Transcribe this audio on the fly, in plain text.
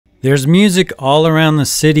There's music all around the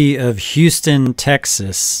city of Houston,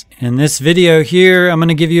 Texas. In this video here, I'm going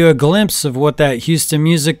to give you a glimpse of what that Houston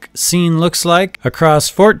music scene looks like across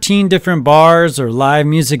 14 different bars or live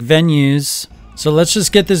music venues. So let's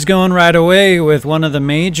just get this going right away with one of the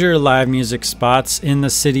major live music spots in the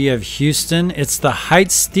city of Houston. It's the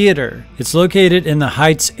Heights Theater. It's located in the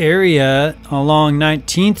Heights area along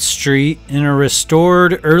 19th Street in a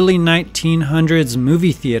restored early 1900s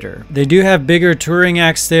movie theater. They do have bigger touring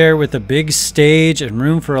acts there with a big stage and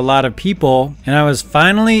room for a lot of people. And I was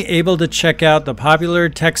finally able to check out the popular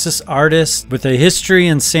Texas artist with a history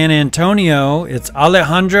in San Antonio. It's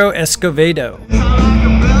Alejandro Escovedo.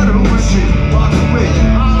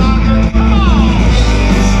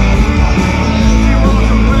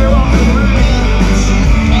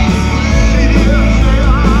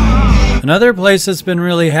 Another place that's been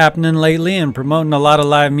really happening lately and promoting a lot of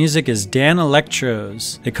live music is Dan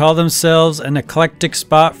Electros. They call themselves an eclectic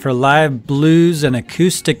spot for live blues and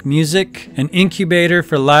acoustic music, an incubator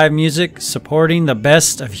for live music supporting the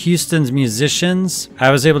best of Houston's musicians.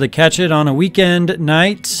 I was able to catch it on a weekend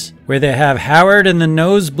night where they have Howard and the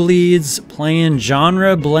Nosebleeds playing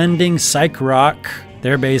genre blending psych rock.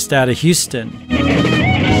 They're based out of Houston.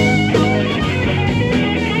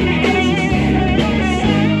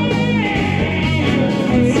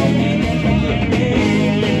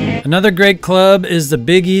 Another great club is the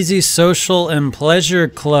Big Easy Social and Pleasure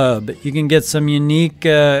Club. You can get some unique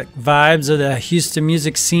vibes of the Houston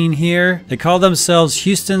music scene here. They call themselves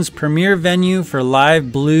Houston's premier venue for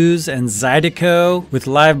live blues and Zydeco, with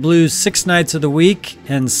live blues 6 nights of the week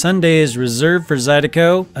and Sundays reserved for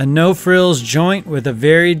Zydeco. A no-frills joint with a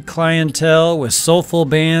varied clientele with soulful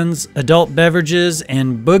bands, adult beverages,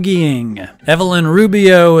 and boogieing. Evelyn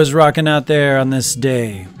Rubio is rocking out there on this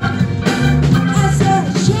day.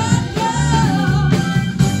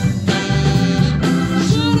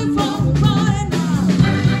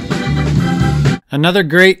 Another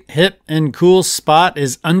great, hip, and cool spot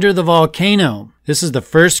is Under the Volcano. This is the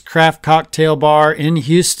first craft cocktail bar in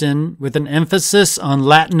Houston with an emphasis on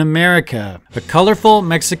Latin America. A colorful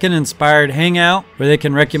Mexican-inspired hangout where they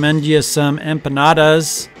can recommend you some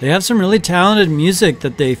empanadas. They have some really talented music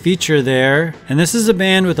that they feature there. And this is a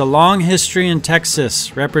band with a long history in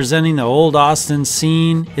Texas, representing the old Austin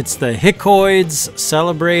scene. It's the Hickoids,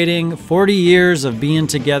 celebrating 40 years of being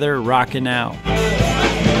together, rocking out.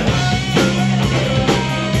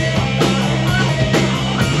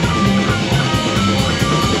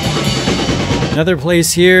 Another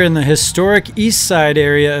place here in the historic East Side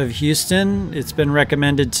area of Houston, it's been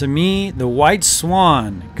recommended to me, the White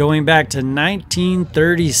Swan, going back to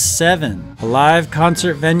 1937. A live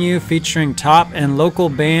concert venue featuring top and local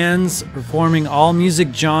bands performing all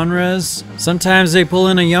music genres. Sometimes they pull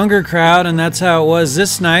in a younger crowd, and that's how it was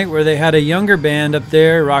this night, where they had a younger band up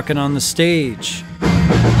there rocking on the stage.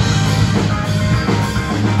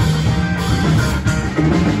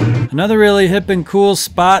 Another really hip and cool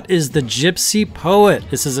spot is the Gypsy Poet.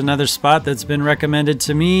 This is another spot that's been recommended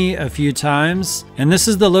to me a few times. And this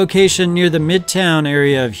is the location near the Midtown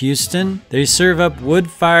area of Houston. They serve up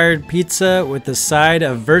wood-fired pizza with the side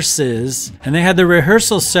of verses. And they had the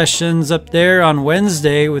rehearsal sessions up there on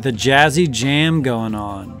Wednesday with a jazzy jam going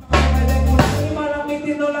on.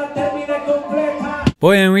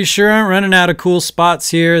 Boy, and we sure aren't running out of cool spots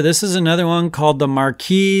here. This is another one called the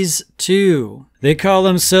Marquis 2. They call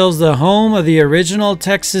themselves the home of the original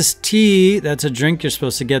Texas tea. That's a drink you're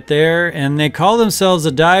supposed to get there. And they call themselves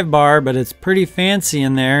a dive bar, but it's pretty fancy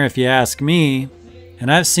in there if you ask me.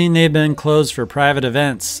 And I've seen they've been closed for private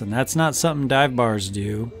events, and that's not something dive bars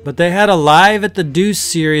do. But they had a Live at the Deuce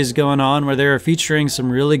series going on where they were featuring some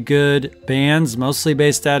really good bands, mostly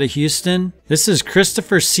based out of Houston. This is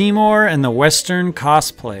Christopher Seymore and the Western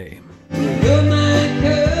Cosplay.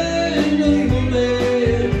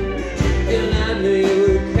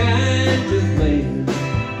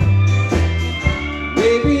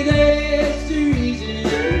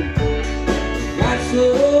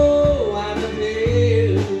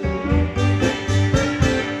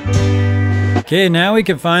 Okay, now we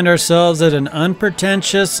can find ourselves at an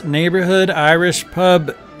unpretentious neighborhood Irish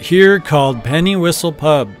pub here called Penny Whistle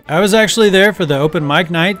Pub. I was actually there for the open mic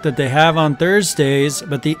night that they have on Thursdays,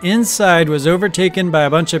 but the inside was overtaken by a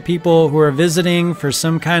bunch of people who were visiting for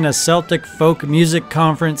some kind of Celtic folk music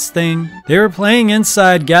conference thing. They were playing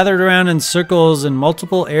inside, gathered around in circles in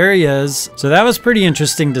multiple areas, so that was pretty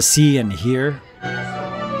interesting to see and hear.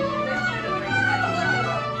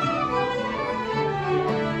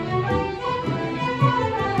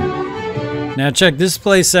 Now check this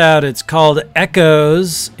place out. It's called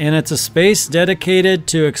Echoes, and it's a space dedicated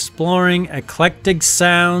to exploring eclectic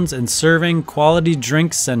sounds and serving quality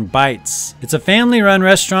drinks and bites. It's a family-run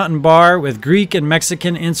restaurant and bar with Greek and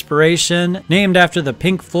Mexican inspiration, named after the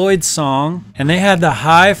Pink Floyd song, and they had the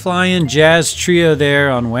high-flying jazz trio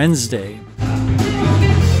there on Wednesday.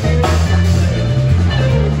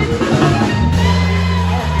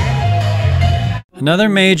 Another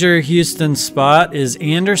major Houston spot is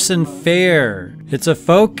Anderson Fair. It's a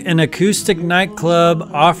folk and acoustic nightclub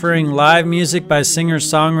offering live music by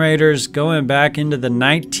singer-songwriters going back into the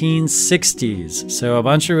 1960s. So a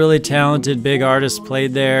bunch of really talented big artists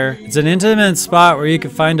played there. It's an intimate spot where you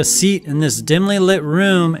can find a seat in this dimly lit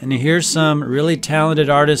room and hear some really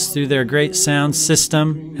talented artists through their great sound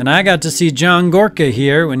system. And I got to see John Gorka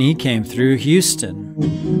here when he came through Houston.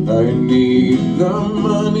 I need the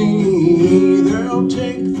money, they'll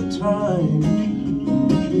take the time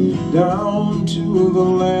down to the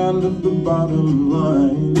land of the bottom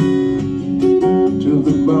line, to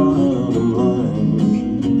the bottom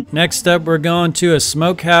line. Next up, we're going to a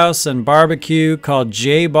smokehouse and barbecue called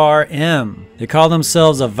Bar M. They call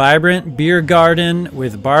themselves a vibrant beer garden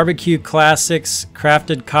with barbecue classics,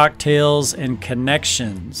 crafted cocktails, and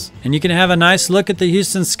connections. And you can have a nice look at the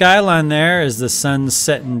Houston skyline there as the sun's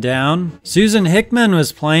setting down. Susan Hickman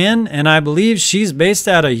was playing, and I believe she's based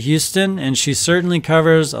out of Houston, and she certainly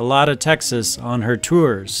covers a lot of Texas on her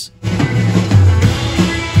tours.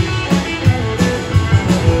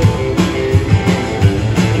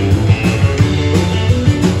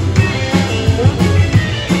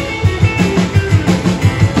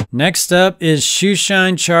 Next up is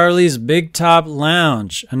Shoeshine Charley's Big Top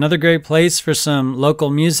Lounge, another great place for some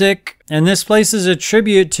local music. And this place is a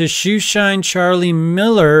tribute to Shoeshine Charley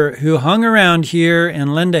Miller, who hung around here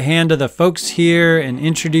and lent a hand to the folks here and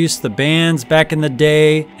introduced the bands back in the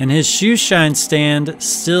day. And his Shoeshine stand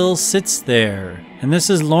still sits there. And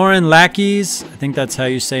this is Lauren Lakis, I think that's how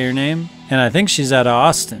you say her name. And I think she's out of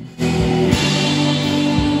Austin.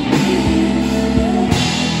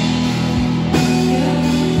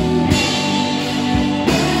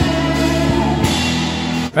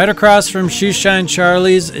 Right across from Shoeshine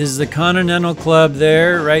Charley's is the Continental Club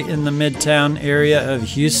there, right in the Midtown area of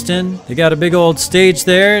Houston. They got a big old stage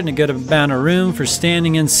there, and they got about a room for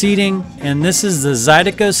standing and seating. And this is the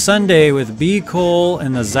Zydeco Sunday with B. Cole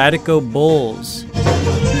and the Zydeco Bulls.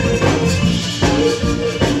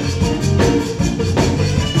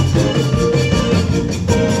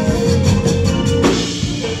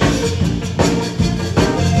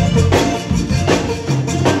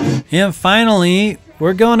 And finally,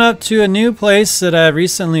 we're going up to a new place that I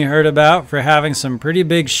recently heard about for having some pretty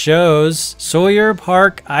big shows, Sawyer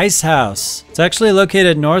Park Icehouse. It's actually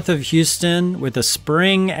located north of Houston with a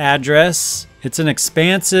Spring address. It's an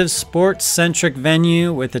expansive, sports-centric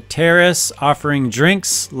venue with a terrace offering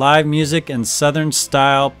drinks, live music, and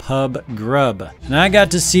Southern-style pub grub. And I got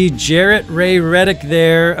to see Jaret Reddick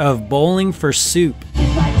there of Bowling for Soup.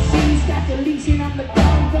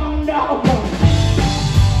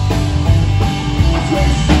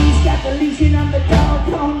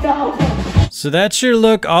 So that's your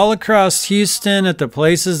look all across Houston at the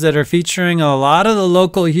places that are featuring a lot of the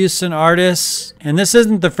local Houston artists. And this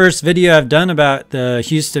isn't the first video I've done about the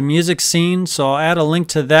Houston music scene, so I'll add a link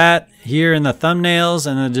to that here in the thumbnails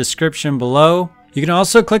and the description below. You can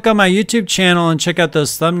also click on my YouTube channel and check out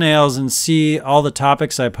those thumbnails and see all the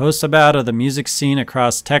topics I post about of the music scene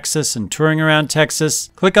across Texas and touring around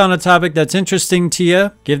Texas. Click on a topic that's interesting to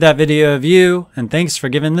you, give that video a view, and thanks for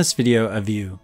giving this video a view.